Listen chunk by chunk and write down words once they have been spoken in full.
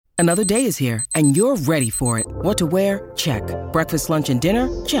Another day is here, and you're ready for it. What to wear? Check. Breakfast, lunch, and dinner?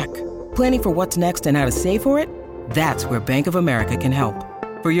 Check. Planning for what's next and how to save for it? That's where Bank of America can help.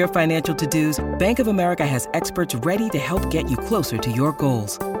 For your financial to-dos, Bank of America has experts ready to help get you closer to your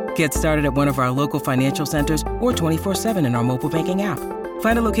goals. Get started at one of our local financial centers or 24/7 in our mobile banking app.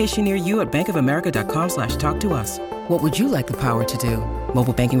 Find a location near you at bankofamerica.com/talktous. What would you like the power to do?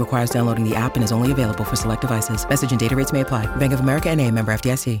 Mobile banking requires downloading the app and is only available for select devices. Message and data rates may apply. Bank of America N.A., member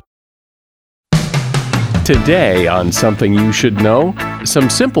FDIC. Today on Something You Should Know,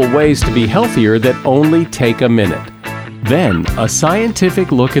 some simple ways to be healthier that only take a minute. Then, a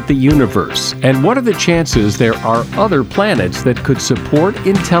scientific look at the universe and what are the chances there are other planets that could support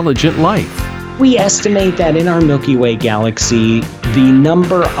intelligent life. We estimate that in our Milky Way galaxy, the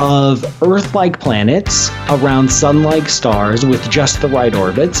number of Earth-like planets around Sun-like stars with just the right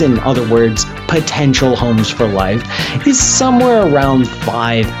orbits, in other words, potential homes for life, is somewhere around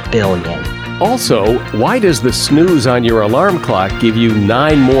 5 billion. Also, why does the snooze on your alarm clock give you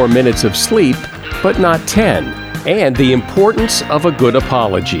 9 more minutes of sleep, but not 10? And the importance of a good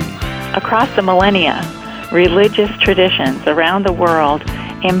apology. Across the millennia, religious traditions around the world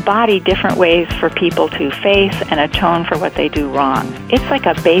embody different ways for people to face and atone for what they do wrong. It's like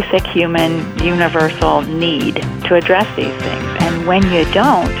a basic human, universal need to address these things. And when you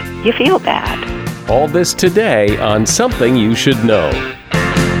don't, you feel bad. All this today on Something You Should Know.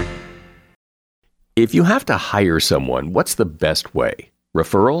 If you have to hire someone, what's the best way?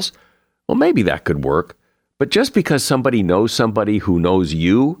 Referrals? Well, maybe that could work. But just because somebody knows somebody who knows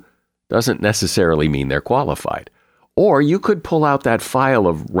you doesn't necessarily mean they're qualified. Or you could pull out that file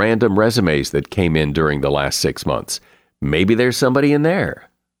of random resumes that came in during the last 6 months. Maybe there's somebody in there.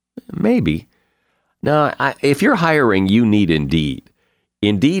 Maybe. Now, if you're hiring, you need Indeed.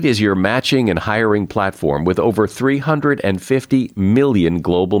 Indeed is your matching and hiring platform with over 350 million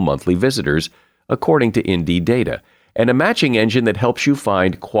global monthly visitors, according to Indeed data, and a matching engine that helps you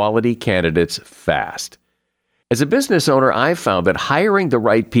find quality candidates fast. As a business owner, I've found that hiring the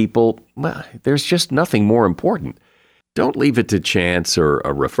right people, well, there's just nothing more important. Don't leave it to chance or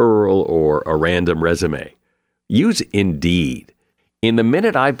a referral or a random resume. Use Indeed. In the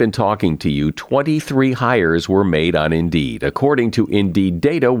minute I've been talking to you, 23 hires were made on Indeed, according to Indeed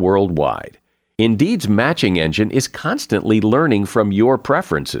data worldwide. Indeed's matching engine is constantly learning from your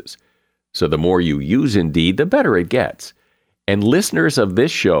preferences. So the more you use Indeed, the better it gets. And listeners of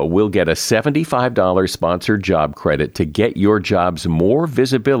this show will get a $75 sponsored job credit to get your jobs more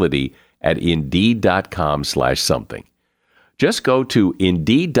visibility at Indeed.com/something. Just go to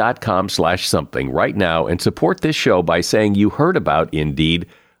Indeed.com/something right now and support this show by saying you heard about Indeed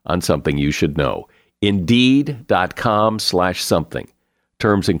on Something You Should Know. Indeed.com/something.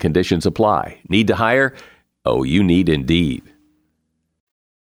 Terms and conditions apply. Need to hire? Oh, you need Indeed.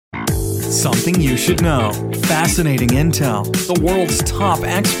 Something you should know. Fascinating intel, the world's top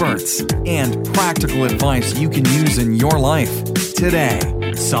experts, and practical advice you can use in your life. Today,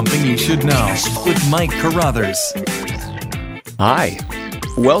 Something You Should Know with Mike Carruthers. Hi,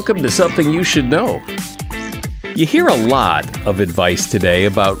 welcome to Something You Should Know. You hear a lot of advice today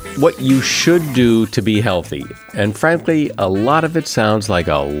about what you should do to be healthy, and frankly, a lot of it sounds like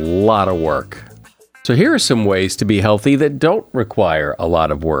a lot of work. So here are some ways to be healthy that don't require a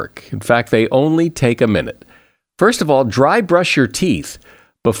lot of work. In fact, they only take a minute. First of all, dry brush your teeth.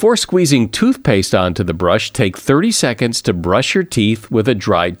 Before squeezing toothpaste onto the brush, take 30 seconds to brush your teeth with a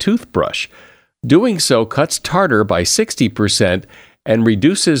dried toothbrush. Doing so cuts tartar by 60% and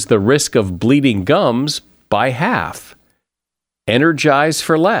reduces the risk of bleeding gums by half. Energize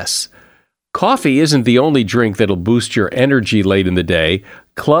for less. Coffee isn't the only drink that'll boost your energy late in the day.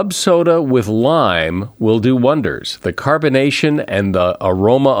 Club soda with lime will do wonders. The carbonation and the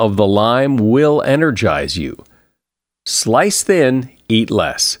aroma of the lime will energize you. Slice thin, eat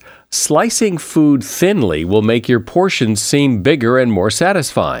less. Slicing food thinly will make your portions seem bigger and more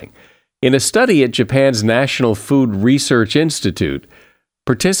satisfying. In a study at Japan's National Food Research Institute,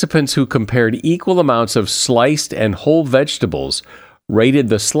 participants who compared equal amounts of sliced and whole vegetables rated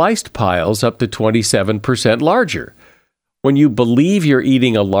the sliced piles up to 27% larger. When you believe you're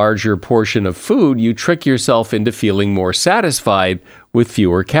eating a larger portion of food, you trick yourself into feeling more satisfied with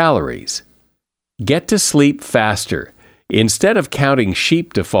fewer calories. Get to sleep faster. Instead of counting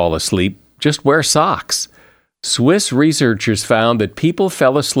sheep to fall asleep, just wear socks. Swiss researchers found that people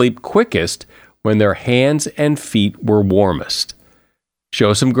fell asleep quickest when their hands and feet were warmest.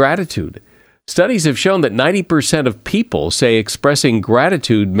 Show some gratitude. Studies have shown that 90% of people say expressing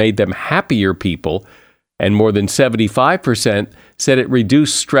gratitude made them happier people, and more than 75% said it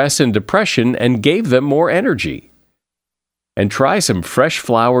reduced stress and depression and gave them more energy. And try some fresh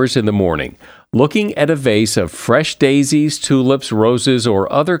flowers in the morning. Looking at a vase of fresh daisies, tulips, roses,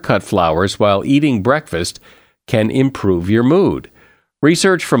 or other cut flowers while eating breakfast can improve your mood.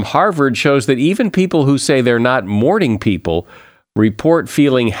 Research from Harvard shows that even people who say they're not morning people report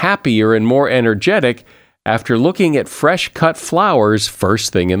feeling happier and more energetic after looking at fresh cut flowers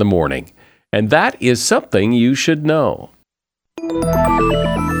first thing in the morning. And that is something you should know.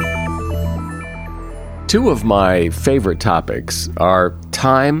 Two of my favorite topics are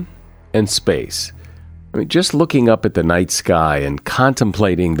time and space. I mean, just looking up at the night sky and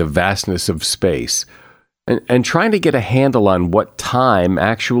contemplating the vastness of space and trying to get a handle on what time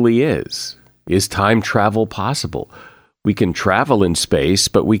actually is. Is time travel possible? We can travel in space,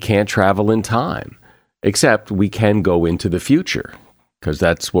 but we can't travel in time, except we can go into the future, because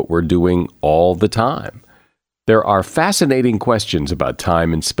that's what we're doing all the time. There are fascinating questions about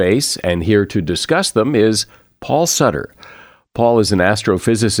time and space, and here to discuss them is Paul Sutter. Paul is an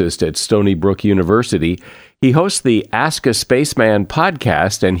astrophysicist at Stony Brook University. He hosts the Ask a Spaceman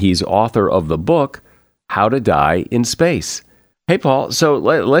podcast, and he's author of the book, How to Die in Space. Hey, Paul, so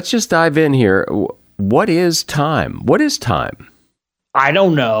let's just dive in here. What is time? What is time? I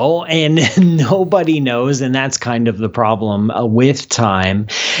don't know, and nobody knows, and that's kind of the problem with time.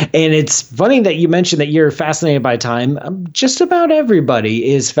 And it's funny that you mentioned that you're fascinated by time. Just about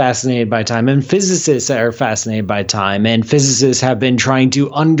everybody is fascinated by time, and physicists are fascinated by time, and physicists have been trying to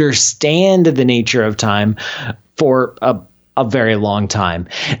understand the nature of time for a very long time.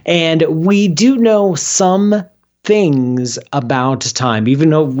 And we do know some things about time, even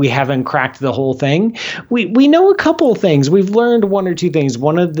though we haven't cracked the whole thing. We know a couple things. We've learned one or two things.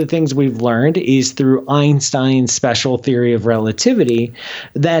 One of the things we've learned is through Einstein's special theory of relativity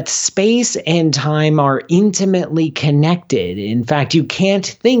that space and time are intimately connected. In fact, you can't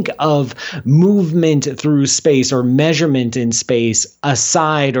think of movement through space or measurement in space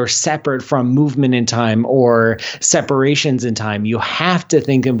aside or separate from movement in time or separations in time. You have to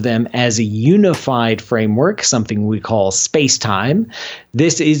think of them as a unified framework, something we call space-time.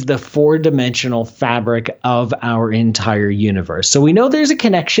 This is the four-dimensional fabric of our entire universe. So we know there's a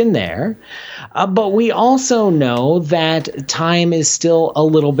connection there, but we also know that time is still a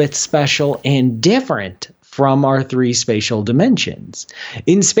little bit special and different from our three spatial dimensions.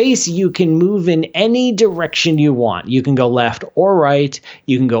 In space, you can move in any direction you want. You can go left or right,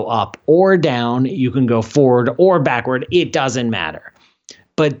 you can go up or down, you can go forward or backward. It doesn't matter.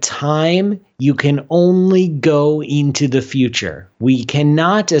 But time, you can only go into the future. We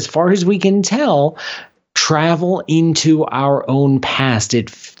cannot, as far as we can tell, travel into our own past. It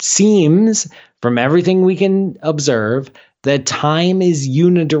seems, from everything we can observe, that time is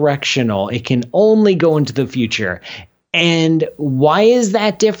unidirectional. It can only go into the future. And why is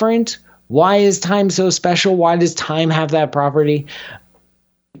that different? Why is time so special? Why does time have that property?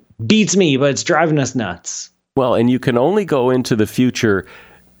 Beats me, but it's driving us nuts. Well, and you can only go into the future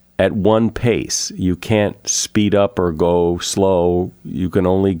at one pace. You can't speed up or go slow. You can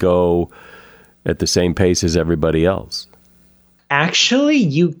only go at the same pace as everybody else. Actually,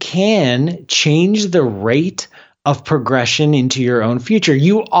 you can change the rate of progression into your own future.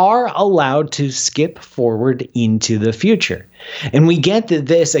 You are allowed to skip forward into the future. And we get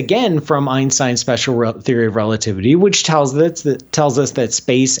this again from Einstein's special theory of relativity, which tells us that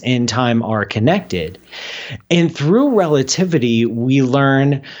space and time are connected. And through relativity, we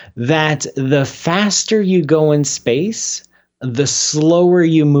learn that the faster you go in space, the slower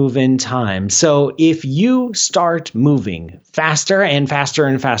you move in time. So if you start moving faster and faster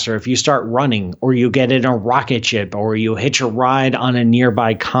and faster, if you start running or you get in a rocket ship or you hitch a ride on a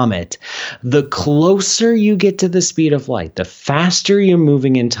nearby comet, the closer you get to the speed of light, the faster you're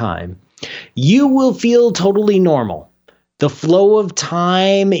moving in time, you will feel totally normal. The flow of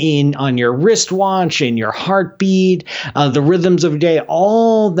time on your wristwatch, in your heartbeat, the rhythms of your day,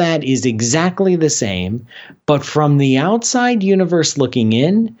 all that is exactly the same. But from the outside universe looking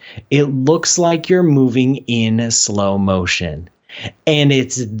in, it looks like you're moving in slow motion. And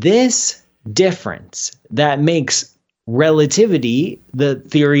it's this difference that makes relativity the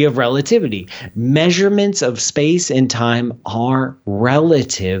theory of relativity. Measurements of space and time are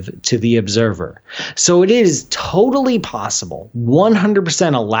relative to the observer. So it is totally possible,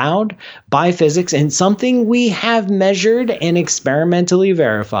 100% allowed by physics, and something we have measured and experimentally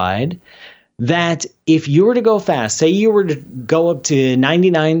verified, that if you were to go fast, say you were to go up to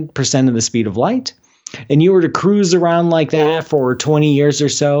 99% of the speed of light, and you were to cruise around like that for 20 years or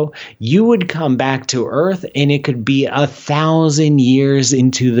so, you would come back to Earth and it could be 1,000 years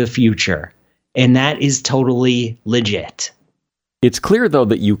into the future. And that is totally legit. It's clear, though,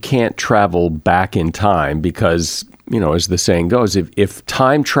 that you can't travel back in time because as the saying goes, if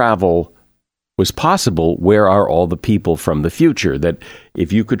time travel was possible, where are all the people from the future? That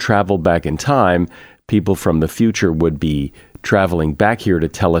if you could travel back in time, people from the future would be traveling back here to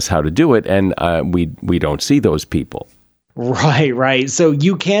tell us how to do it, and we don't see those people. Right. So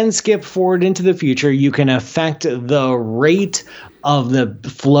you can skip forward into the future. You can affect the rate of the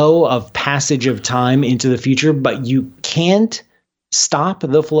flow of passage of time into the future, but you can't stop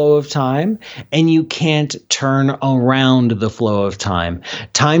the flow of time, and you can't turn around the flow of time.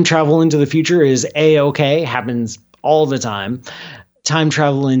 Time travel into the future is A-okay, happens all the time. Time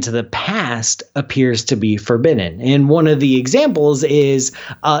travel into the past appears to be forbidden. And one of the examples is,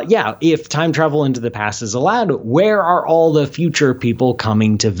 if time travel into the past is allowed, where are all the future people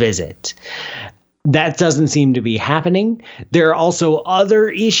coming to visit? That doesn't seem to be happening. There are also other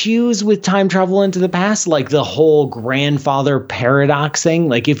issues with time travel into the past, like the whole grandfather paradox thing.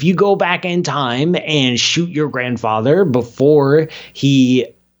 Like if you go back in time and shoot your grandfather before he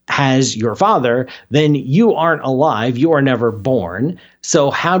has your father, then you aren't alive. You are never born.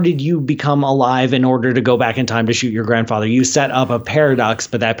 So how did you become alive in order to go back in time to shoot your grandfather? You set up a paradox,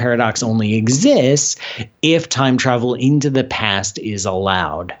 but that paradox only exists if time travel into the past is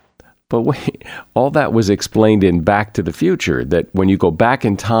allowed. But wait, all that was explained in Back to the Future, that when you go back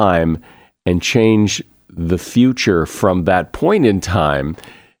in time and change the future from that point in time,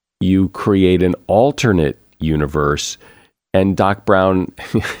 you create an alternate universe. And Doc Brown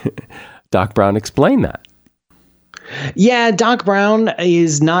explained that. Yeah, Doc Brown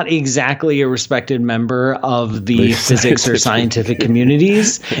is not exactly a respected member of the physics or scientific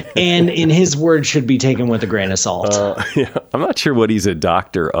communities, and in his words should be taken with a grain of salt. I'm not sure what he's a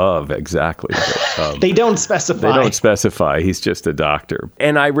doctor of exactly. But, they don't specify. He's just a doctor.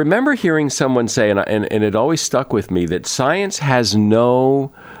 And I remember hearing someone say, and it always stuck with me, that science has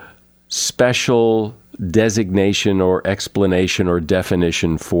no special designation or explanation or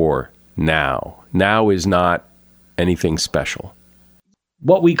definition for now. Now is not anything special.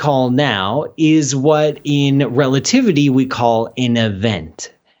 What we call now is what in relativity we call an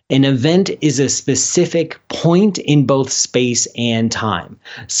event. An event is a specific point in both space and time.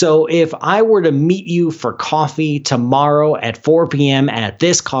 So if I were to meet you for coffee tomorrow at 4 p.m. at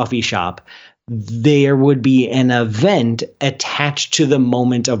this coffee shop, there would be an event attached to the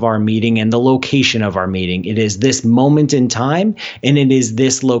moment of our meeting and the location of our meeting. It is this moment in time, and it is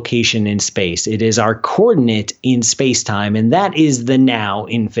this location in space. It is our coordinate in space-time, and that is the now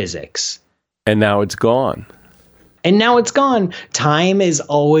in physics. And now it's gone. Time is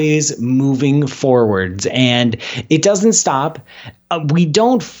always moving forwards, and it doesn't stop. We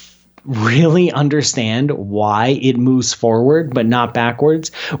don't really understand why it moves forward but not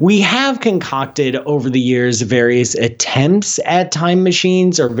backwards. We have concocted over the years various attempts at time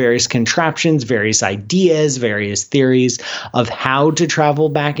machines or various contraptions, various ideas, various theories of how to travel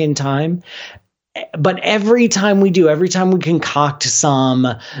back in time. But every time we concoct some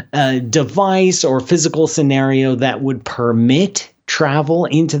device or physical scenario that would permit travel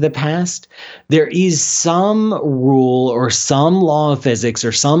into the past, there is some rule or some law of physics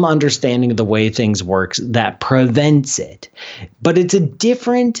or some understanding of the way things work that prevents it. But it's a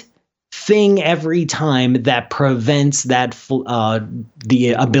different thing every time that prevents that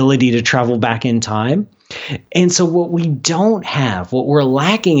the ability to travel back in time. And so what we're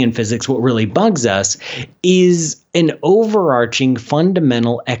lacking in physics, what really bugs us, is an overarching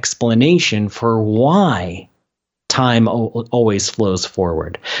fundamental explanation for why time always flows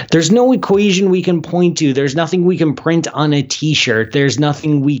forward. There's no equation we can point to. There's nothing we can print on a t-shirt. There's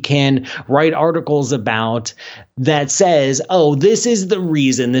nothing we can write articles about that says, oh, this is the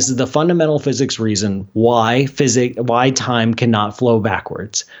reason, this is the fundamental physics reason why time cannot flow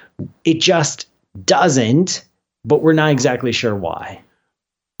backwards. It just doesn't, but we're not exactly sure why.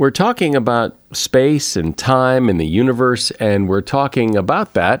 We're talking about space and time and the universe, and we're talking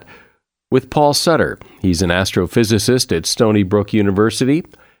about that with Paul Sutter. He's an astrophysicist at Stony Brook University.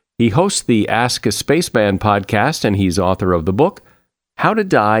 He hosts the Ask a Spaceman podcast, and he's author of the book, How to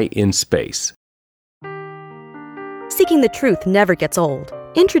Die in Space. Seeking the truth never gets old.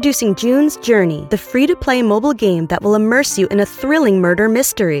 Introducing June's Journey, the free-to-play mobile game that will immerse you in a thrilling murder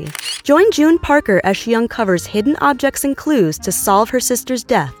mystery. Join June Parker as she uncovers hidden objects and clues to solve her sister's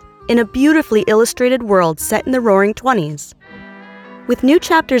death in a beautifully illustrated world set in the Roaring '20s. With new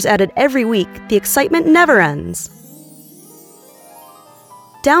chapters added every week, the excitement never ends.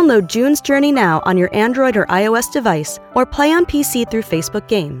 Download June's Journey now on your Android or iOS device, or play on PC through Facebook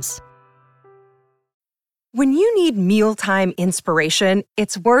Games. When you need mealtime inspiration,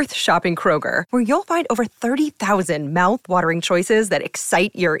 it's worth shopping Kroger, where you'll find over 30,000 mouth-watering choices that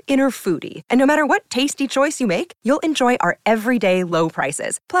excite your inner foodie. And no matter what tasty choice you make, you'll enjoy our everyday low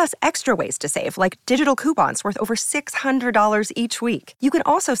prices, plus extra ways to save, like digital coupons worth over $600 each week. You can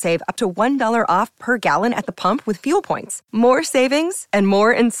also save up to $1 off per gallon at the pump with fuel points. More savings and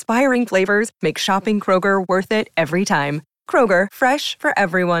more inspiring flavors make shopping Kroger worth it every time. Kroger, fresh for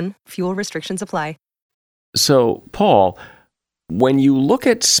everyone. Fuel restrictions apply. So, Paul, when you look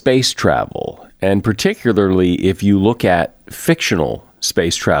at space travel, and particularly if you look at fictional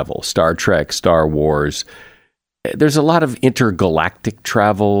space travel, Star Trek, Star Wars, there's a lot of intergalactic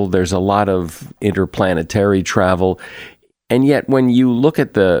travel, there's a lot of interplanetary travel, and yet when you look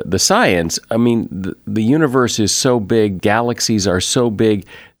at the science, I mean, the universe is so big, galaxies are so big,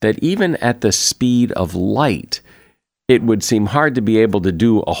 that even at the speed of light, it would seem hard to be able to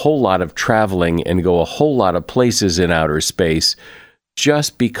do a whole lot of traveling and go a whole lot of places in outer space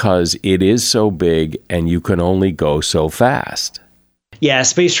just because it is so big and you can only go so fast. Yeah,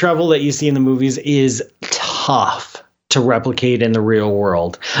 space travel that you see in the movies is tough to replicate in the real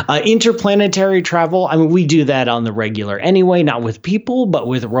world. Interplanetary travel, I mean, we do that on the regular anyway, not with people, but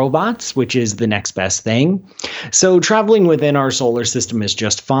with robots, which is the next best thing. So traveling within our solar system is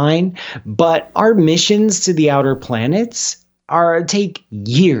just fine, but our missions to the outer planets take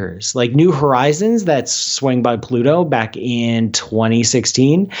years. Like New Horizons, that's swung by Pluto back in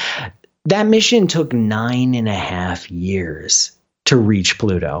 2016. That mission took 9.5 years to reach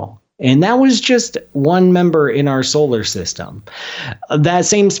Pluto. And that was just one member in our solar system. That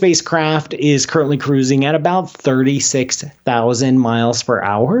same spacecraft is currently cruising at about 36,000 miles per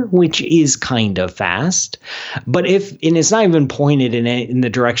hour, which is kind of fast. And it's not even pointed in the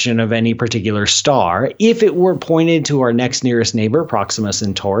direction of any particular star. If it were pointed to our next nearest neighbor, Proxima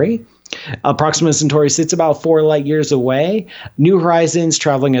Centauri, Proxima Centauri sits about 4 light years away. New Horizons,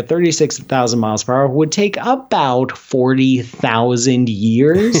 traveling at 36,000 miles per hour, would take about 40,000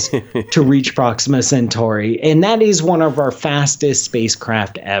 years to reach Proxima Centauri. And that is one of our fastest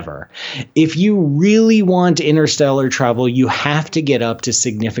spacecraft ever. If you really want interstellar travel, you have to get up to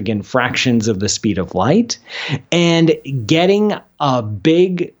significant fractions of the speed of light. And getting a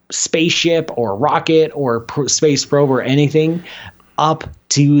big spaceship or rocket or space probe or anything up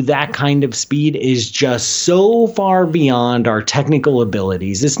to that kind of speed is just so far beyond our technical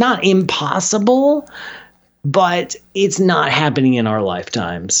abilities. It's not impossible, but it's not happening in our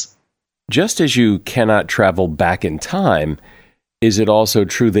lifetimes. Just as you cannot travel back in time, is it also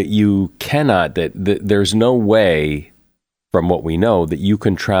true that you cannot, that there's no way, from what we know, that you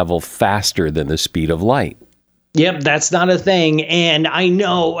can travel faster than the speed of light? Yep, that's not a thing. And I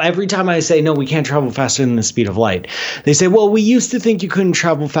know every time I say, no, we can't travel faster than the speed of light, they say, well, we used to think you couldn't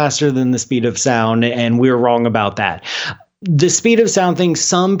travel faster than the speed of sound, and we were wrong about that. The speed of sound thing,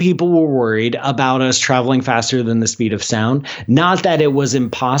 some people were worried about us traveling faster than the speed of sound. Not that it was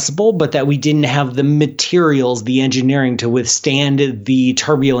impossible, but that we didn't have the materials, the engineering to withstand the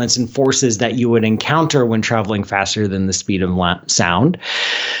turbulence and forces that you would encounter when traveling faster than the speed of sound.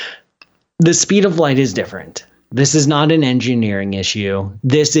 The speed of light is different. This is not an engineering issue.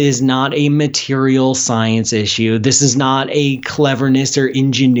 This is not a material science issue. This is not a cleverness or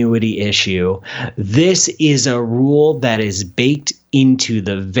ingenuity issue. This is a rule that is baked into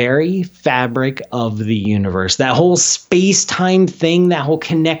the very fabric of the universe. That whole space-time thing, that whole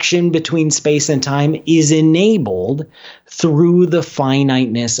connection between space and time is enabled through the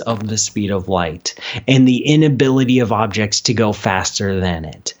finiteness of the speed of light and the inability of objects to go faster than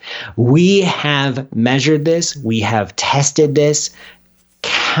it. We have measured this. We have tested this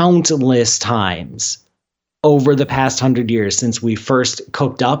countless times over the past 100 years since we first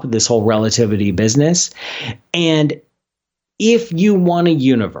cooked up this whole relativity business. And if you want a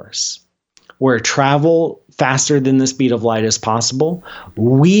universe where travel faster than the speed of light is possible,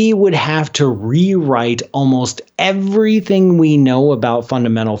 we would have to rewrite almost everything we know about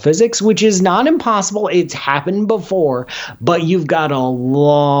fundamental physics, which is not impossible. It's happened before, but you've got a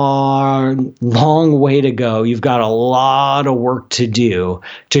long way to go. You've got a lot of work to do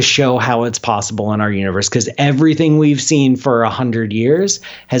to show how it's possible in our universe, because everything we've seen for 100 years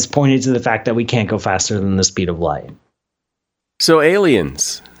has pointed to the fact that we can't go faster than the speed of light. So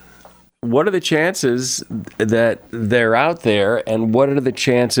aliens, what are the chances that they're out there, and what are the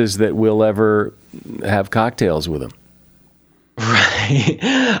chances that we'll ever have cocktails with them? Right.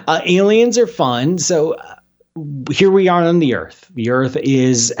 Aliens are fun. So here we are on the Earth. The Earth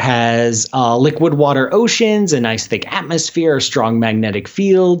has liquid water oceans, a nice thick atmosphere, a strong magnetic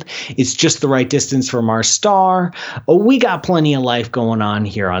field. It's just the right distance from our star. We got plenty of life going on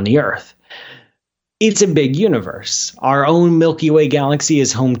here on the Earth. It's a big universe. Our own Milky Way galaxy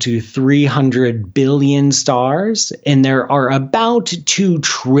is home to 300 billion stars, and there are about 2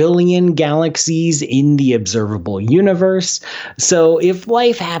 trillion galaxies in the observable universe. So if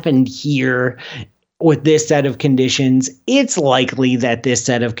life happened here with this set of conditions, it's likely that this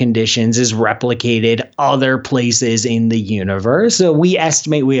set of conditions is replicated other places in the universe. So we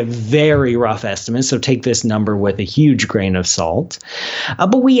have very rough estimates, so take this number with a huge grain of salt.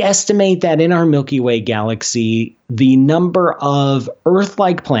 But we estimate that in our Milky Way galaxy, the number of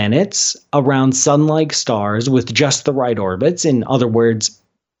Earth-like planets around sun-like stars with just the right orbits, in other words,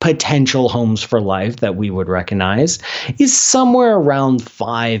 potential homes for life that we would recognize, is somewhere around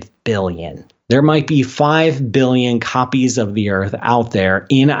 5 billion. There might be 5 billion copies of the Earth out there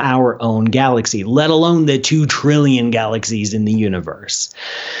in our own galaxy, let alone the 2 trillion galaxies in the universe.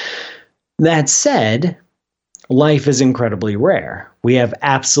 That said, life is incredibly rare. We have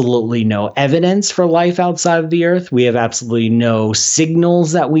absolutely no evidence for life outside of the Earth. We have absolutely no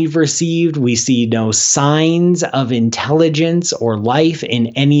signals that we've received. We see no signs of intelligence or life in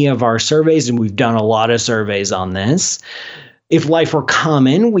any of our surveys, and we've done a lot of surveys on this. If life were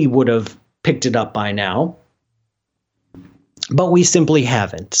common, we would have picked it up by now, but we simply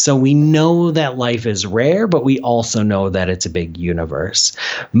haven't. So we know that life is rare, but we also know that it's a big universe.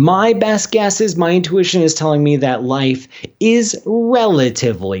 My best guess is, my intuition is telling me that life is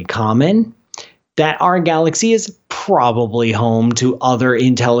relatively common, that our galaxy is probably home to other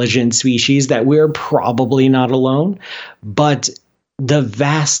intelligent species, that we're probably not alone, but the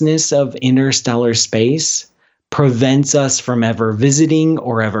vastness of interstellar space prevents us from ever visiting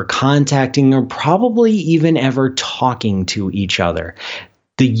or ever contacting or probably even ever talking to each other.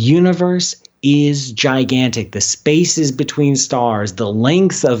 The universe is gigantic. The spaces between stars, the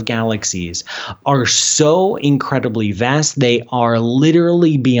length of galaxies are so incredibly vast. They are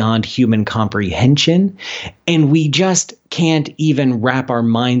literally beyond human comprehension. And we just can't even wrap our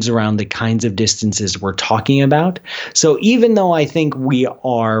minds around the kinds of distances we're talking about. So even though I think we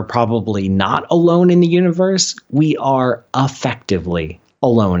are probably not alone in the universe, we are effectively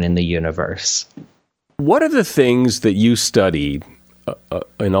alone in the universe. What are the things that you studied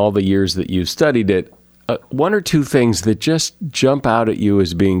in all the years that you've studied it, 1 or 2 things that just jump out at you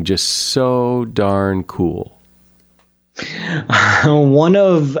as being just so darn cool? One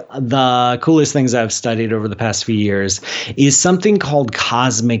of the coolest things I've studied over the past few years is something called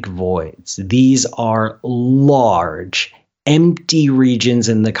cosmic voids. These are large, empty regions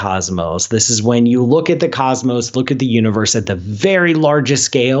in the cosmos. This is when you look at the cosmos, look at the universe at the very largest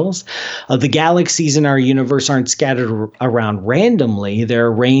scales. The galaxies in our universe aren't scattered around randomly. They're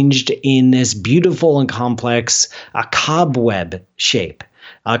arranged in this beautiful and complex cobweb shape.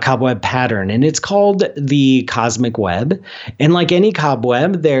 A cobweb pattern, and it's called the cosmic web. And like any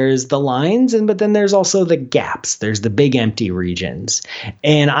cobweb, there's the lines, but then there's also the gaps. There's the big empty regions.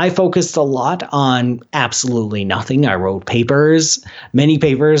 And I focused a lot on absolutely nothing. I wrote many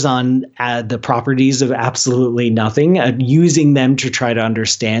papers on the properties of absolutely nothing, using them to try to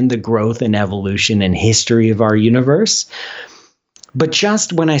understand the growth and evolution and history of our universe. But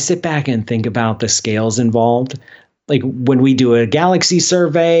just when I sit back and think about the scales involved, like when we do a galaxy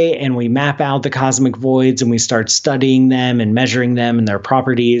survey and we map out the cosmic voids and we start studying them and measuring them and their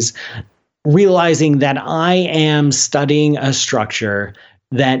properties, realizing that I am studying a structure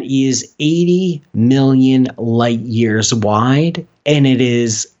that is 80 million light years wide, and it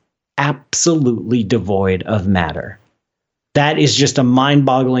is absolutely devoid of matter. That is just a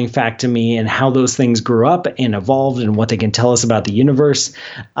mind-boggling fact to me, and how those things grew up and evolved and what they can tell us about the universe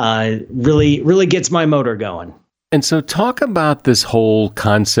really gets my motor going. And so talk about this whole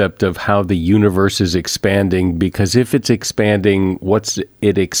concept of how the universe is expanding, because if it's expanding, what's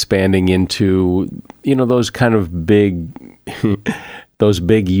it expanding into? You know, those kind of big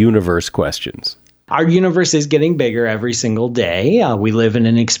universe questions. Our universe is getting bigger every single day. We live in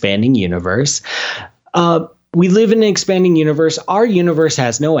an expanding universe. Our universe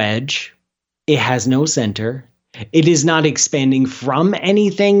has no edge. It has no center. It is not expanding from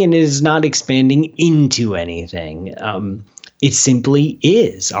anything, and it is not expanding into anything. It simply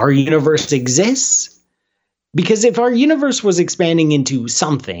is. Our universe exists because if our universe was expanding into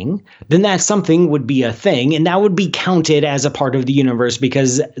something, then that something would be a thing, and that would be counted as a part of the universe,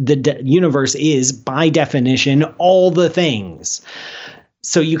 because the universe is, by definition, all the things.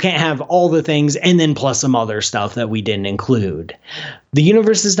 So you can't have all the things and then plus some other stuff that we didn't include. The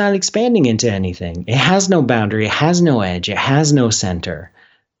universe is not expanding into anything. It has no boundary. It has no edge. It has no center.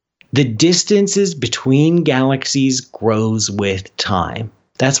 The distances between galaxies grows with time.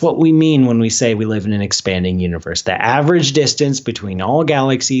 That's what we mean when we say we live in an expanding universe. The average distance between all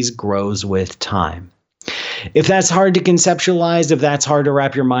galaxies grows with time. If that's hard to conceptualize, if that's hard to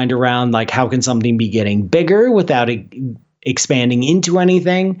wrap your mind around, like how can something be getting bigger without expanding into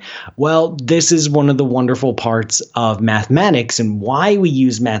anything? Well, this is one of the wonderful parts of mathematics, and why we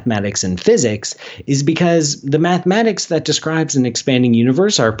use mathematics and physics is because the mathematics that describes an expanding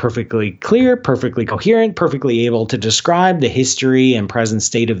universe are perfectly clear, perfectly coherent, perfectly able to describe the history and present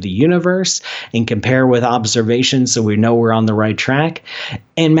state of the universe and compare with observations so we know we're on the right track.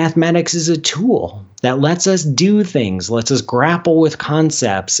 And mathematics is a tool that lets us do things, lets us grapple with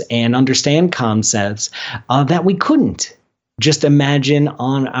concepts and understand concepts that we couldn't just imagine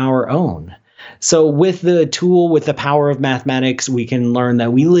on our own. So with the tool, with the power of mathematics, we can learn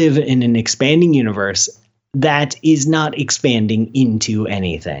that we live in an expanding universe that is not expanding into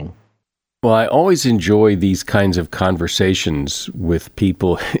anything. Well, I always enjoy these kinds of conversations with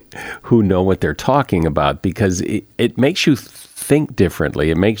people who know what they're talking about, because it makes you think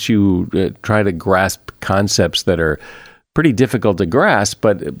differently. It makes you try to grasp concepts that are pretty difficult to grasp,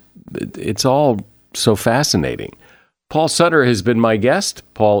 but it's all so fascinating. Paul Sutter has been my guest.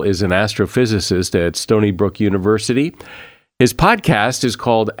 Paul is an astrophysicist at Stony Brook University. His podcast is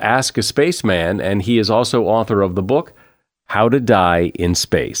called Ask a Spaceman, and he is also author of the book, How to Die in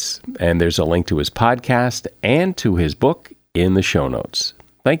Space. And there's a link to his podcast and to his book in the show notes.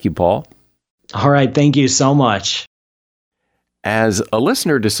 Thank you, Paul. All right. Thank you so much. As a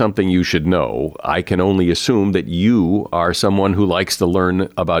listener to Something You Should Know, I can only assume that you are someone who likes to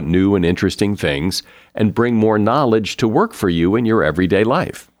learn about new and interesting things and bring more knowledge to work for you in your everyday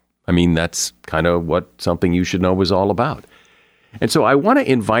life. I mean, that's kind of what Something You Should Know is all about. And so I want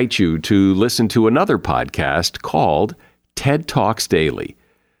to invite you to listen to another podcast called TED Talks Daily.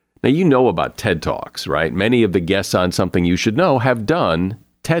 Now, you know about TED Talks, right? Many of the guests on Something You Should Know have done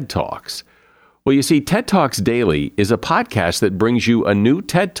TED Talks. Well, you see, TED Talks Daily is a podcast that brings you a new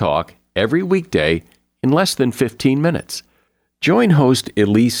TED Talk every weekday in less than 15 minutes. Join host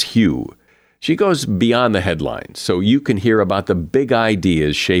Elise Hu. She goes beyond the headlines, so you can hear about the big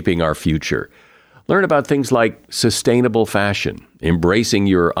ideas shaping our future. Learn about things like sustainable fashion, embracing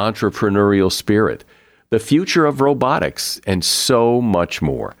your entrepreneurial spirit, the future of robotics, and so much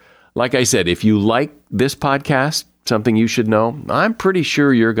more. Like I said, if you like this podcast, Something You Should Know, I'm pretty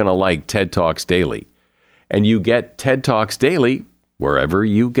sure you're going to like TED Talks Daily. And you get TED Talks Daily wherever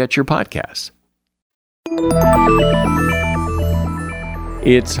you get your podcasts.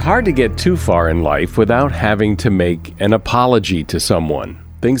 It's hard to get too far in life without having to make an apology to someone.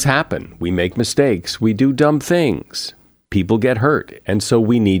 Things happen. We make mistakes. We do dumb things. People get hurt, and so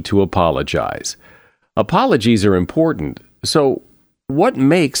we need to apologize. Apologies are important. So what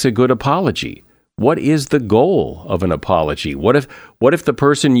makes a good apology? What is the goal of an apology? What if the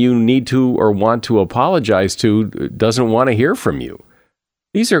person you need to or want to apologize to doesn't want to hear from you?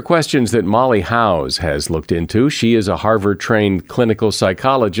 These are questions that Molly Howes has looked into. She is a Harvard-trained clinical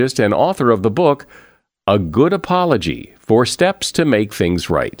psychologist and author of the book, A Good Apology, 4 Steps to Make Things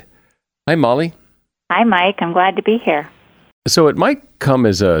Right. Hi, Molly. Hi, Mike. I'm glad to be here. So it might come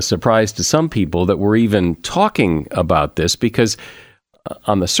as a surprise to some people that we're even talking about this, because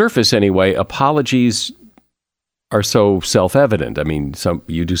on the surface anyway, apologies are so self-evident. I mean,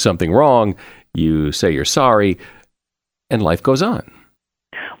 you do something wrong, you say you're sorry, and life goes on.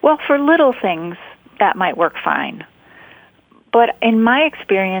 Well, for little things, that might work fine. But in my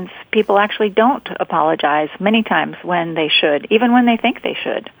experience, people actually don't apologize many times when they should, even when they think they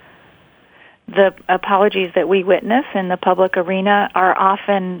should. The apologies that we witness in the public arena are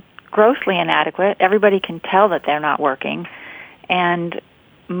often grossly inadequate. Everybody can tell that they're not working. And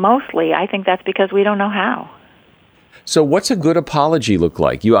mostly, I think that's because we don't know how. So what's a good apology look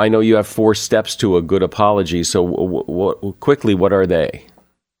like? I know you have 4 steps to a good apology, so quickly, what are they?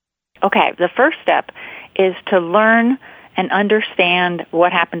 Okay, the first step is to learn and understand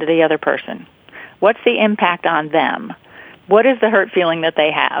what happened to the other person. What's the impact on them? What is the hurt feeling that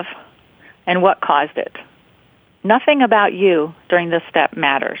they have? And what caused it? Nothing about you during this step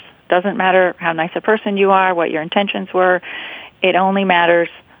matters. Doesn't matter how nice a person you are, what your intentions were. It only matters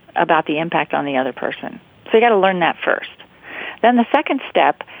about the impact on the other person. So you got to learn that first. Then the second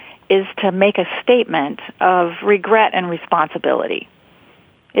step is to make a statement of regret and responsibility.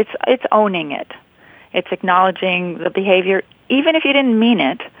 It's owning it. It's acknowledging the behavior, even if you didn't mean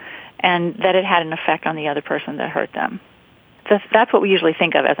it, and that it had an effect on the other person that hurt them. That's what we usually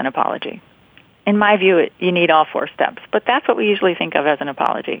think of as an apology. In my view, you need all 4 steps, but that's what we usually think of as an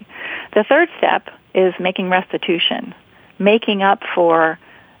apology. The third step is making restitution, making up for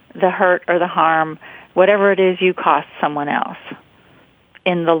the hurt or the harm, whatever it is you cost someone else.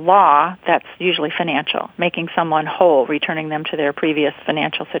 In the law, that's usually financial, making someone whole, returning them to their previous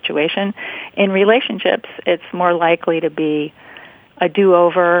financial situation. In relationships, it's more likely to be a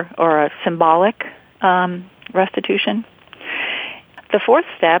do-over or a symbolic restitution. The fourth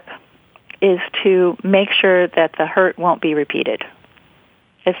step is to make sure that the hurt won't be repeated.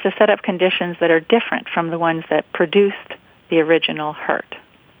 It's to set up conditions that are different from the ones that produced the original hurt.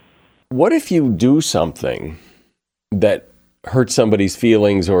 What if you do something that hurt somebody's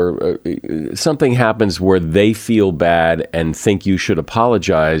feelings, or something happens where they feel bad and think you should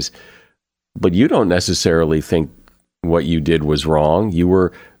apologize, but you don't necessarily think what you did was wrong? You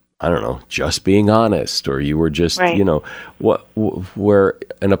were, I don't know, just being honest, or you were just, right. Where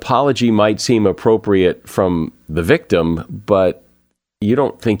an apology might seem appropriate from the victim, but you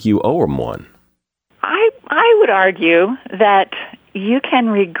don't think you owe them one. I would argue that you can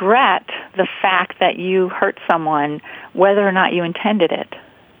regret the fact that you hurt someone whether or not you intended it.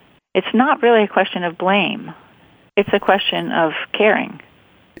 It's not really a question of blame. It's a question of caring.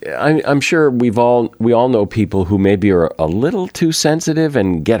 I'm sure we all know people who maybe are a little too sensitive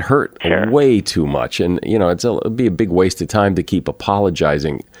and get hurt way too much. And, it'd be a big waste of time to keep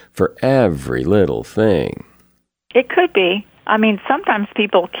apologizing for every little thing. It could be. I mean, sometimes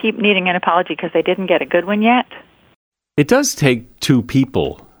people keep needing an apology because they didn't get a good one yet. It does take two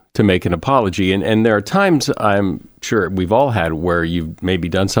people to make an apology. And there are times, I'm sure we've all had, where you've maybe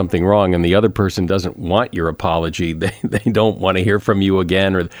done something wrong and the other person doesn't want your apology. They don't want to hear from you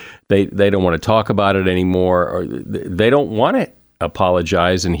again, or they don't want to talk about it anymore, or they don't want to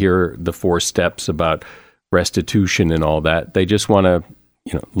apologize and hear the 4 steps about restitution and all that. They just want to,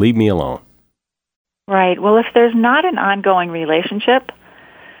 leave me alone. Right. Well, if there's not an ongoing relationship,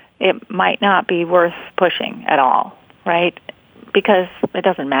 it might not be worth pushing at all, right? Because it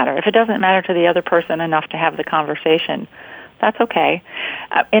doesn't matter. If it doesn't matter to the other person enough to have the conversation, that's okay.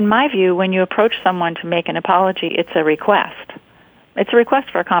 In my view, when you approach someone to make an apology, it's a request. It's a request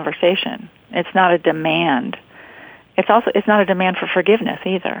for a conversation. It's not a demand. It's not a demand for forgiveness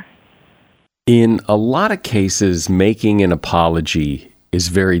either. In a lot of cases, making an apology is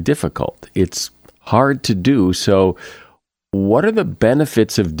very difficult. It's hard to do. So what are the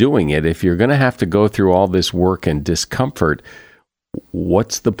benefits of doing it? If you're going to have to go through all this work and discomfort,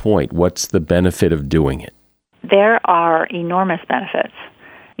 what's the point? What's the benefit of doing it? There are enormous benefits.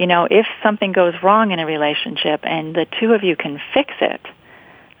 If something goes wrong in a relationship and the two of you can fix it,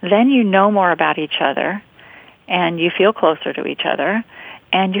 then you know more about each other and you feel closer to each other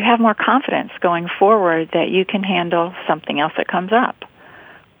and you have more confidence going forward that you can handle something else that comes up.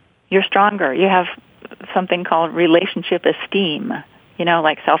 You're stronger. You have something called relationship esteem,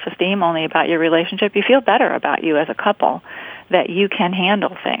 like self-esteem only about your relationship. You feel better about you as a couple, that you can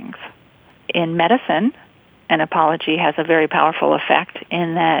handle things. In medicine, an apology has a very powerful effect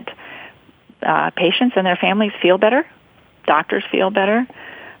in that patients and their families feel better, doctors feel better.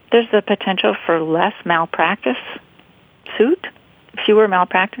 There's the potential for less malpractice fewer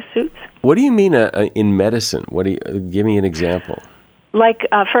malpractice suits. What do you mean in medicine? Give me an example. Like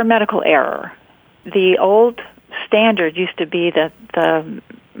for medical error. The old standard used to be that the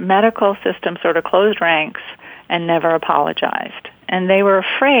medical system sort of closed ranks and never apologized. And they were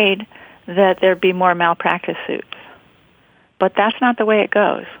afraid that there'd be more malpractice suits. But that's not the way it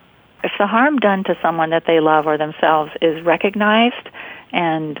goes. If the harm done to someone that they love or themselves is recognized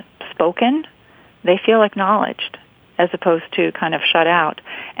and spoken, they feel acknowledged as opposed to kind of shut out.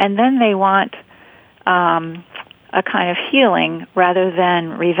 And then they want a kind of healing rather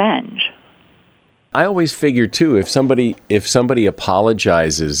than revenge. I always figure too, if somebody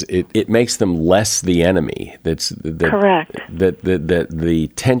apologizes, it makes them less the enemy. Correct. That the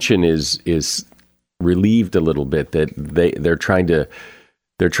tension is relieved a little bit. That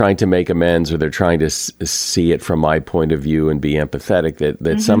they're trying to make amends, or they're trying to see it from my point of view and be empathetic.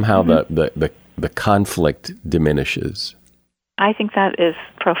 That somehow the conflict diminishes. I think that is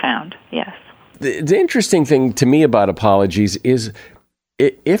profound. Yes. The interesting thing to me about apologies is,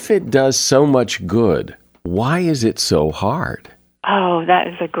 if it does so much good, why is it so hard? Oh, that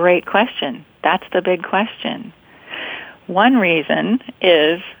is a great question. That's the big question. One reason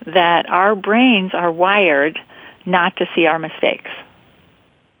is that our brains are wired not to see our mistakes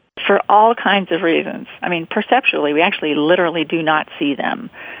for all kinds of reasons. I mean, perceptually, we actually literally do not see them.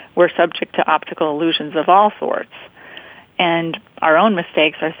 We're subject to optical illusions of all sorts. And our own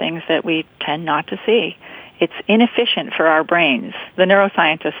mistakes are things that we tend not to see. It's inefficient for our brains. The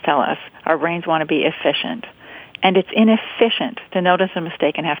neuroscientists tell us our brains want to be efficient. And it's inefficient to notice a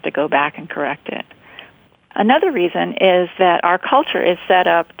mistake and have to go back and correct it. Another reason is that our culture is set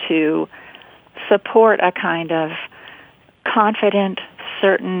up to support a kind of confident,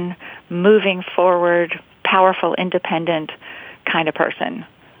 certain moving forward, powerful, independent kind of person,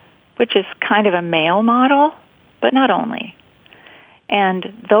 which is kind of a male model, but not only.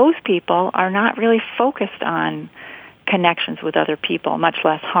 And those people are not really focused on connections with other people, much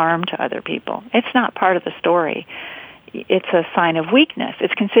less harm to other people. It's not part of the story. It's a sign of weakness.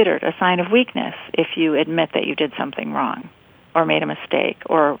 It's considered a sign of weakness if you admit that you did something wrong or made a mistake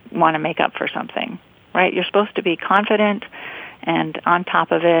or want to make up for something, right? You're supposed to be confident and on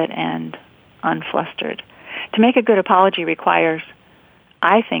top of it and unflustered. To make a good apology requires,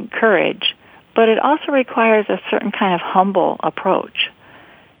 I think, courage, but it also requires a certain kind of humble approach,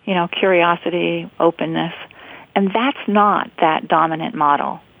 curiosity, openness, and that's not that dominant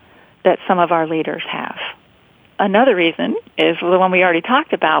model that some of our leaders have. Another reason is the one we already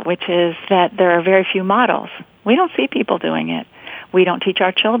talked about, which is that there are very few models. We don't see people doing it. We don't teach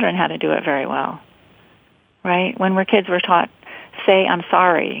our children how to do it very well, right? When we're kids, we're taught, say, I'm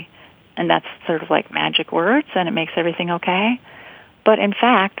sorry, and that's sort of like magic words, and it makes everything okay. But in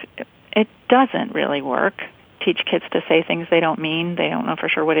fact, it doesn't really work. Teach kids to say things they don't mean. They don't know for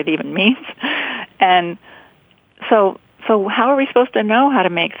sure what it even means. And so how are we supposed to know how to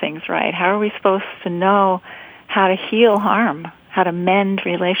make things right? How are we supposed to know how to heal harm, how to mend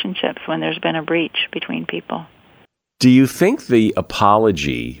relationships when there's been a breach between people? Do you think the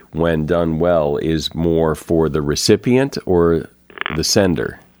apology, when done well, is more for the recipient or the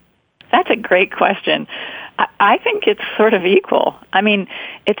sender? That's a great question. I think it's sort of equal. I mean,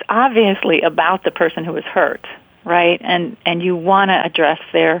 it's obviously about the person who was hurt, right? And you want to address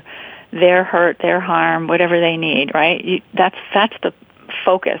their hurt, their harm, whatever they need, right? That's the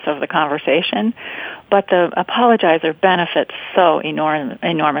focus of the conversation. But the apologizer benefits so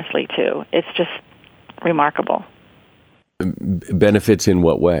enormously too. It's just remarkable. Benefits in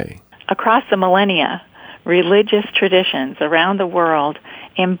what way? Across the millennia, religious traditions around the world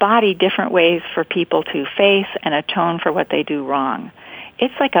embody different ways for people to face and atone for what they do wrong.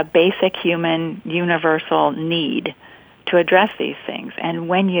 It's like a basic human universal need to address these things. And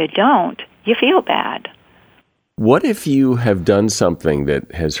when you don't, you feel bad. What if you have done something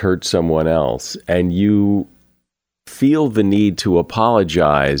that has hurt someone else and you feel the need to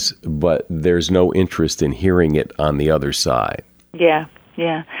apologize, but there's no interest in hearing it on the other side? Yeah.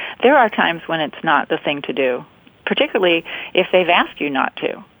 There are times when it's not the thing to do, particularly if they've asked you not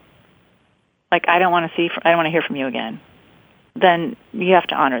to. Like, I don't want to hear from you again. Then you have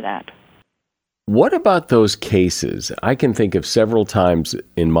to honor that. What about those cases? I can think of several times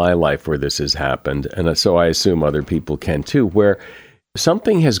in my life where this has happened, and so I assume other people can too, where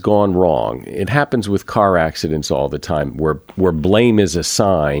something has gone wrong. It happens with car accidents all the time, where blame is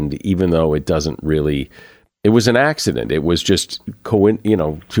assigned, even though it doesn't really. It was an accident. It was just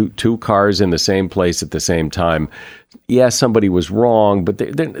two cars in the same place at the same time. Yeah, somebody was wrong, but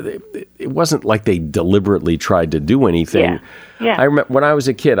it wasn't like they deliberately tried to do anything. Yeah. I remember when I was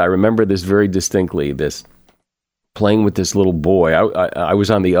a kid. I remember this very distinctly. This playing with this little boy. I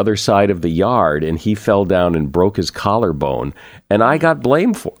was on the other side of the yard, and he fell down and broke his collarbone, and I got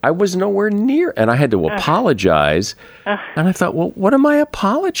blamed for. I was nowhere near, and I had to apologize. And I thought, well, what am I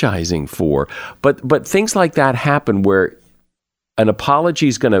apologizing for? But things like that happen where an apology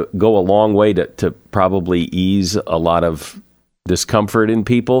is going to go a long way to probably ease a lot of discomfort in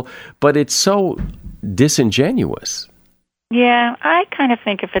people, but it's so disingenuous. Yeah, I kind of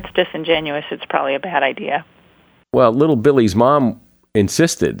think if it's disingenuous, it's probably a bad idea. Well, little Billy's mom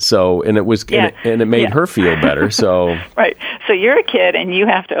insisted, and it made her feel better. So right. So you're a kid and you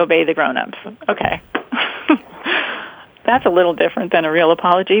have to obey the grown-ups. Okay. That's a little different than a real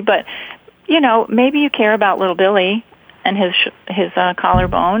apology, but maybe you care about little Billy and his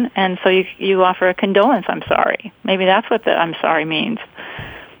collarbone, and so you offer a condolence. I'm sorry. Maybe that's what the I'm sorry means.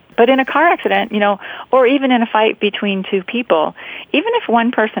 But in a car accident, or even in a fight between two people, even if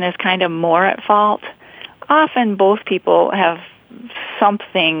one person is kind of more at fault, often both people have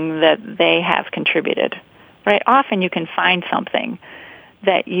something that they have contributed, right? Often you can find something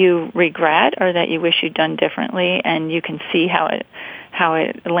that you regret or that you wish you'd done differently, and you can see how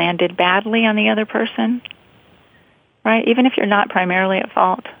it landed badly on the other person, right? Even if you're not primarily at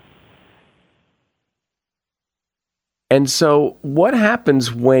fault. And so what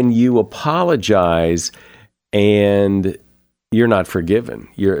happens when you apologize and you're not forgiven?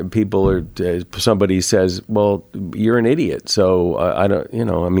 Somebody says, well, you're an idiot. So I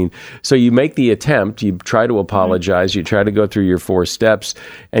don't, so you make the attempt, you try to apologize, you try to go through your 4 steps,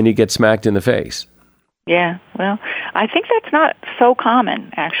 and you get smacked in the face. Yeah, well, I think that's not so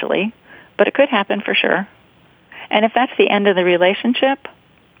common, actually, but it could happen for sure. And if that's the end of the relationship,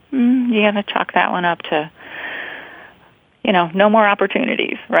 you got to chalk that one up to, no more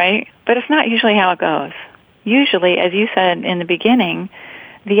opportunities, right? But it's not usually how it goes. Usually, as you said in the beginning,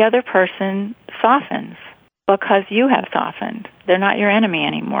 the other person softens because you have softened. They're not your enemy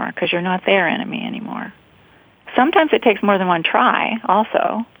anymore because you're not their enemy anymore. Sometimes it takes more than one try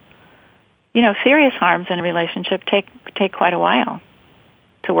also. Serious harms in a relationship take quite a while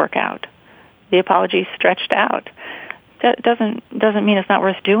to work out. The apology's stretched out. That doesn't mean it's not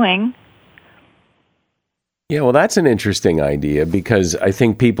worth doing. Yeah, well, that's an interesting idea, because I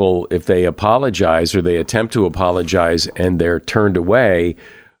think people, if they apologize or they attempt to apologize and they're turned away,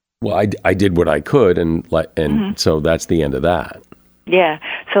 well, I did what I could, and so that's the end of that. Yeah,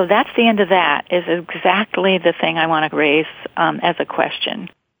 so that's the end of that is exactly the thing I want to raise as a question.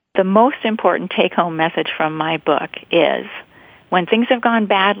 The most important take-home message from my book is, when things have gone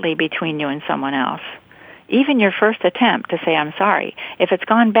badly between you and someone else, even your first attempt to say, I'm sorry, if it's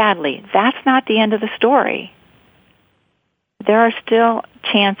gone badly, that's not the end of the story. There are still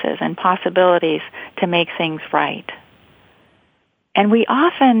chances and possibilities to make things right. And we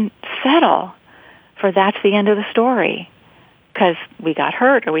often settle for that's the end of the story because we got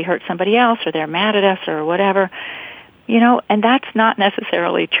hurt or we hurt somebody else or they're mad at us or whatever, and that's not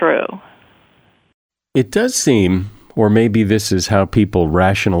necessarily true. It does seem, or maybe this is how people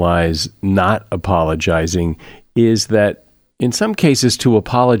rationalize not apologizing, is that in some cases to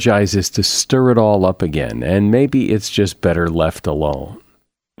apologize is to stir it all up again, and maybe it's just better left alone.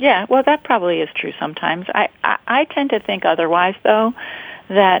 Yeah, well, that probably is true sometimes. I tend to think otherwise, though,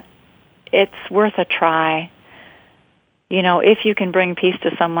 that it's worth a try. If you can bring peace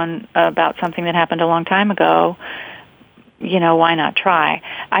to someone about something that happened a long time ago, why not try?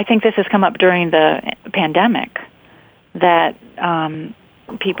 I think this has come up during the pandemic, that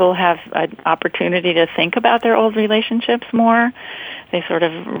people have an opportunity to think about their old relationships more. They sort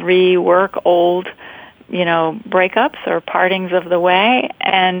of rework old, breakups or partings of the way,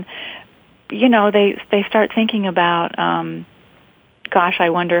 and they start thinking about, gosh, I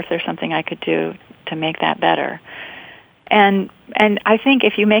wonder if there's something I could do to make that better. And I think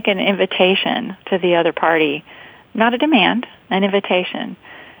if you make an invitation to the other party, not a demand, an invitation,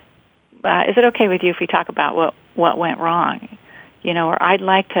 is it okay with you if we talk about what went wrong? Or I'd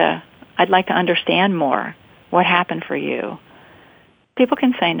like to understand more what happened for you. People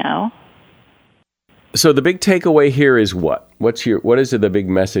can say no. So the big takeaway here is what? What is the big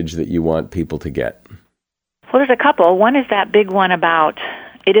message that you want people to get? Well, there's a couple. One is that big one about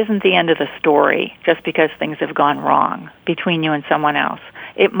it isn't the end of the story just because things have gone wrong between you and someone else.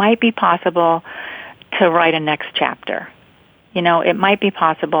 It might be possible to write a next chapter. It might be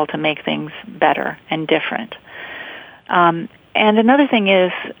possible to make things better and different. And another thing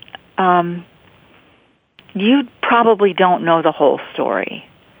is, you probably don't know the whole story.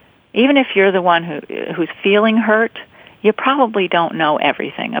 Even if you're the one who's feeling hurt, you probably don't know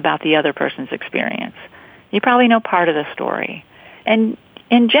everything about the other person's experience. You probably know part of the story. And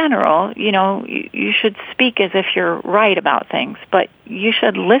in general, you should speak as if you're right about things, but you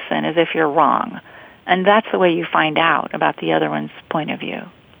should listen as if you're wrong. And that's the way you find out about the other one's point of view.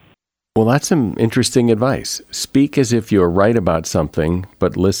 Well, that's some interesting advice. Speak as if you're right about something,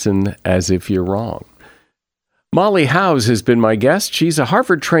 but listen as if you're wrong. Molly Howes has been my guest. She's a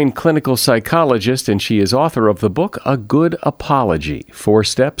Harvard-trained clinical psychologist, and she is author of the book, A Good Apology, 4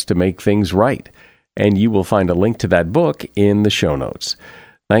 Steps to Make Things Right. And you will find a link to that book in the show notes.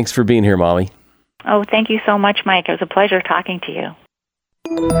 Thanks for being here, Molly. Oh, thank you so much, Mike. It was a pleasure talking to you.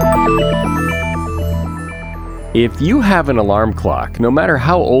 If you have an alarm clock, no matter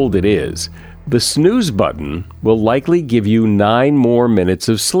how old it is, the snooze button will likely give you 9 more minutes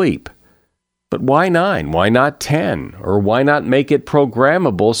of sleep. But why 9? Why not 10? Or why not make it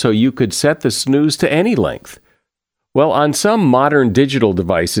programmable so you could set the snooze to any length? Well, on some modern digital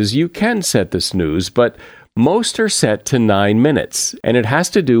devices, you can set the snooze, but most are set to 9 minutes, and it has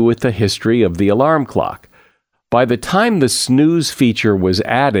to do with the history of the alarm clock. By the time the snooze feature was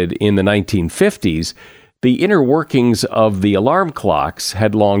added in the 1950s, the inner workings of the alarm clocks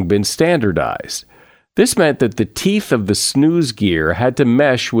had long been standardized. This meant that the teeth of the snooze gear had to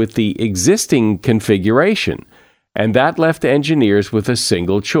mesh with the existing configuration, and that left engineers with a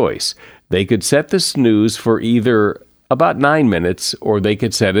single choice. They could set the snooze for either about 9 minutes or they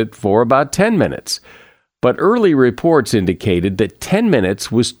could set it for about 10 minutes. But early reports indicated that 10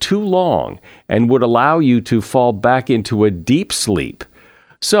 minutes was too long and would allow you to fall back into a deep sleep.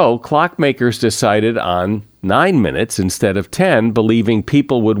 So clockmakers decided on 9 minutes instead of 10, believing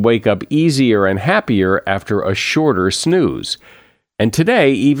people would wake up easier and happier after a shorter snooze. And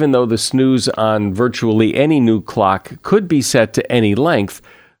today, even though the snooze on virtually any new clock could be set to any length,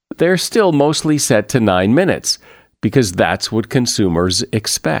 they're still mostly set to 9 minutes. because that's what consumers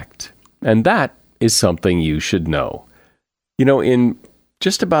expect. And that is something you should know. You know, in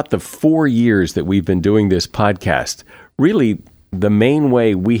just about the 4 years that we've been doing this podcast, really the main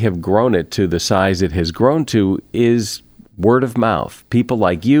way we have grown it to the size it has grown to is word of mouth. People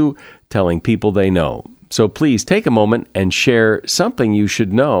like you telling people they know. So please take a moment and share something you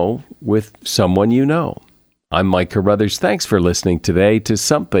should know with someone you know. I'm Mike Carruthers. Thanks for listening today to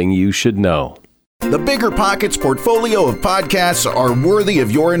Something You Should Know. The Bigger Pockets portfolio of podcasts are worthy of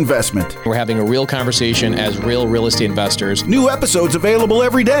your investment. We're having a real conversation as real estate investors. New episodes available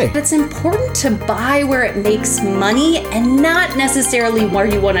every day. It's important to buy where it makes money and not necessarily where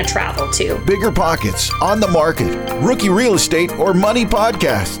you want to travel to. Bigger Pockets, On the Market, Rookie Real Estate, or Money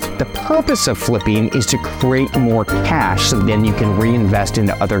Podcast. The purpose of flipping is to create more cash so then you can reinvest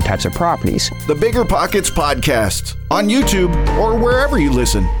into other types of properties. The Bigger Pockets Podcast, on YouTube or wherever you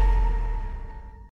listen.